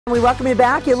We welcome you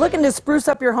back. You're looking to spruce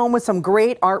up your home with some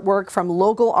great artwork from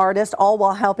local artists, all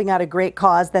while helping out a great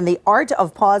cause. Then the Art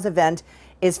of Pause event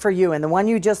is for you. And the one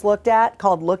you just looked at,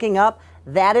 called Looking Up,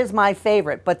 that is my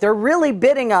favorite. But they're really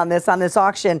bidding on this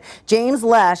auction. James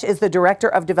Lesh is the Director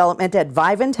of Development at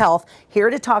Vivint Health,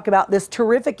 here to talk about this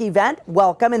terrific event.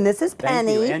 Welcome. And this is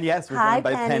Penny. Thank you. And yes, we're joined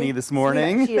by Penny this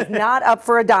morning. She is not up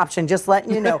for adoption, just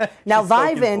letting you know. Now,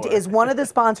 Vivint is one of the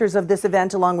sponsors of this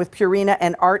event, along with Purina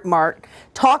and Art Mart.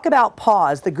 Talk about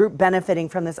Pause, the group benefiting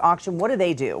from this auction. What do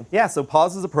they do? Yeah, so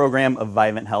Pause is a program of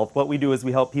Vivint Health. What we do is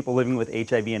we help people living with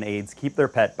HIV and AIDS keep their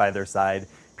pet by their side.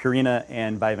 Purina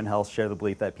and Vivint Health share the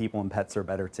belief that people and pets are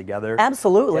better together.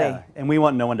 Absolutely. Yeah. And we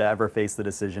want no one to ever face the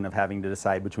decision of having to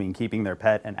decide between keeping their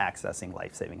pet and accessing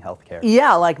life-saving health care.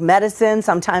 Yeah, like medicine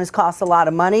sometimes costs a lot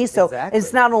of money. So exactly.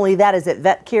 It's not only that, is it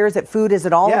vet care, is it food, is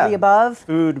it all of the above?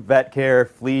 Food, vet care,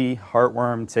 flea,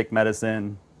 heartworm, tick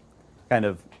medicine, kind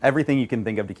of everything you can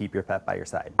think of to keep your pet by your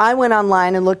side. I went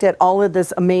online and looked at all of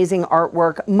this amazing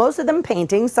artwork, most of them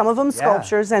paintings, some of them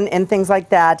sculptures and things like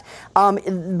that.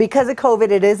 Because of COVID,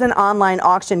 it is an online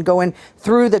auction going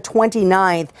through the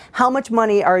 29th. How much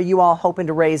money are you all hoping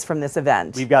to raise from this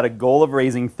event? We've got a goal of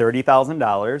raising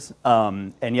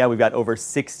 $30,000. And yeah, we've got over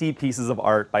 60 pieces of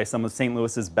art by some of St.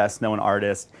 Louis's best known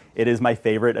artists. It is my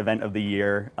favorite event of the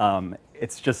year.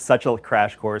 It's just such a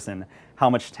crash course in how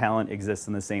much talent exists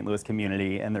in the St. Louis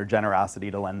community and their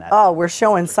generosity to lend that. Oh, we're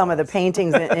showing some of the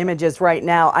paintings and images right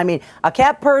now. I mean, a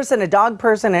cat person, a dog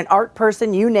person, an art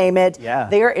person, you name it. Yeah.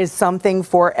 There is something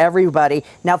for everybody.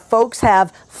 Now, folks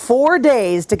have 4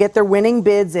 days to get their winning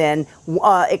bids in.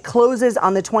 It closes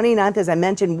on the 29th, as I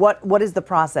mentioned. What is the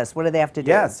process? What do they have to do?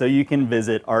 Yeah, so you can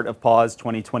visit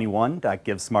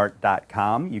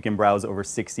artofpause2021.givesmart.com. You can browse over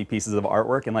 60 pieces of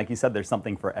artwork, and like you said, there's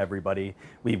something for everybody.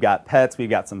 We've got pets, we've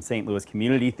got some St. Louis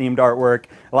community-themed artwork.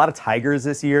 A lot of tigers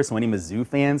this year, so any Mizzou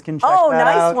fans can check that out. Oh,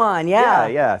 nice one, yeah.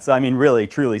 Yeah. So I mean, really,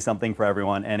 truly something for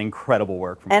everyone, and incredible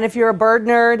work. And if you're a bird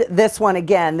nerd, this one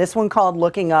called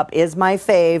Looking Up is my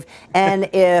fave. And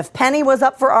if Penny was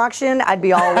up for auction, I'd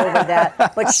be all over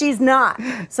that, but she's not.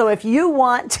 So if you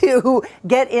want to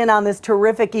get in on this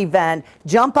terrific event,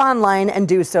 jump online and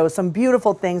do so. Some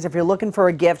beautiful things if you're looking for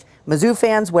a gift. Mizzou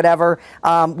fans, whatever.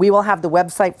 We will have the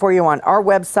website for you on our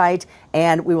website,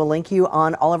 and we will link you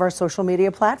on all of our social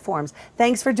media platforms.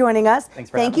 Thanks for joining us. Thanks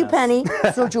for having us. Thank you, Penny.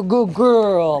 Such a good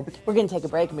girl. We're going to take a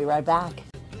break and be right back.